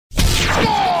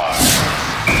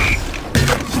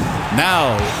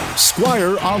Now,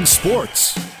 Squire on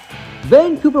Sports.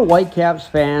 Vancouver Whitecaps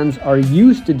fans are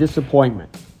used to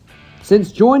disappointment.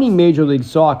 Since joining Major League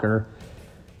Soccer,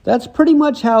 that's pretty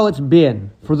much how it's been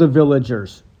for the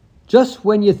Villagers. Just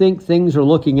when you think things are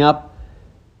looking up,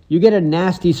 you get a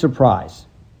nasty surprise.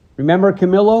 Remember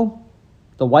Camilo?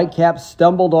 The Whitecaps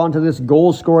stumbled onto this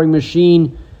goal-scoring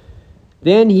machine.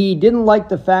 Then he didn't like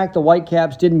the fact the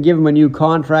Whitecaps didn't give him a new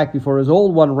contract before his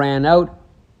old one ran out,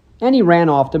 and he ran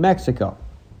off to Mexico.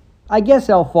 I guess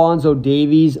Alphonso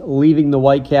Davies leaving the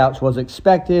Whitecaps was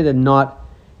expected and not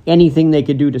anything they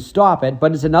could do to stop it,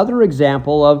 but it's another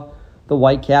example of the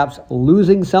Whitecaps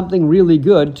losing something really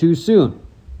good too soon.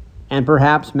 And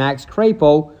perhaps Max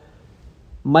Crepeau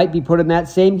might be put in that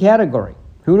same category.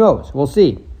 Who knows? We'll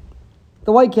see.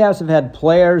 The Whitecaps have had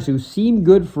players who seemed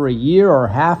good for a year or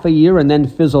half a year and then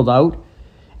fizzled out.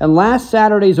 And last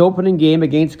Saturday's opening game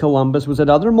against Columbus was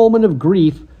another moment of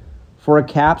grief for a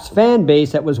Caps fan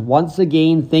base that was once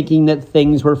again thinking that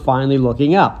things were finally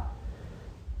looking up.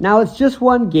 Now, it's just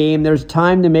one game. There's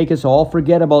time to make us all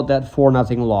forget about that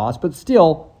 4-0 loss, but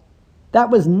still, that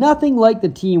was nothing like the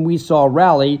team we saw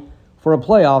rally for a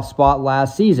playoff spot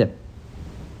last season.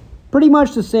 Pretty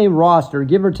much the same roster,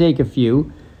 give or take a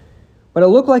few, but it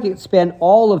looked like it spent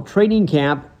all of training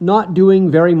camp not doing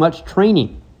very much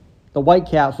training. The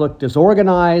Whitecaps looked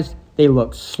disorganized, they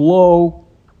looked slow.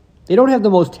 They don't have the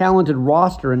most talented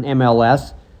roster in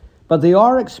MLS, but they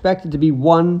are expected to be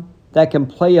one that can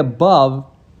play above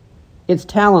its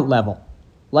talent level,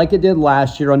 like it did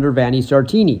last year under Vanni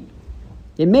Sartini.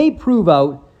 It may prove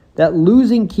out that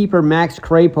losing keeper Max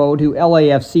Crepeau to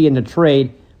LAFC in the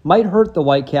trade might hurt the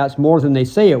Whitecaps more than they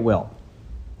say it will.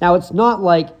 Now, it's not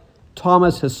like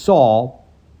Thomas Hasal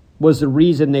was the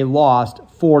reason they lost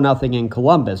 4-0 in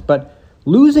Columbus, but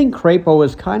losing Crepeau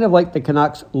is kind of like the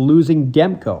Canucks losing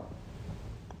Demko.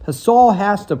 Hasal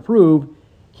has to prove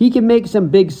he can make some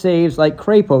big saves like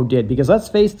Crepeau did, because let's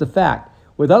face the fact,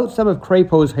 without some of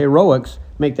Crepeau's heroics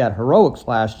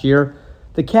last year,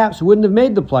 the Caps wouldn't have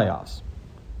made the playoffs.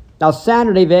 Now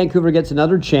Saturday, Vancouver gets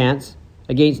another chance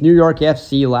against New York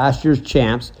FC, last year's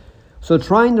champs, so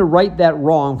trying to right that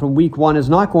wrong from week one is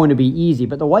not going to be easy,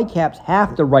 but the Whitecaps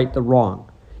have to right the wrong,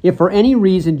 if for any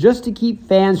reason, just to keep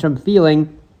fans from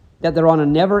feeling that they're on a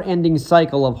never-ending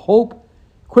cycle of hope,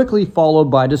 quickly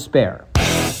followed by despair.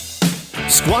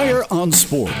 Squire on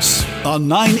Sports on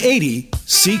 980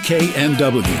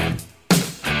 CKNW.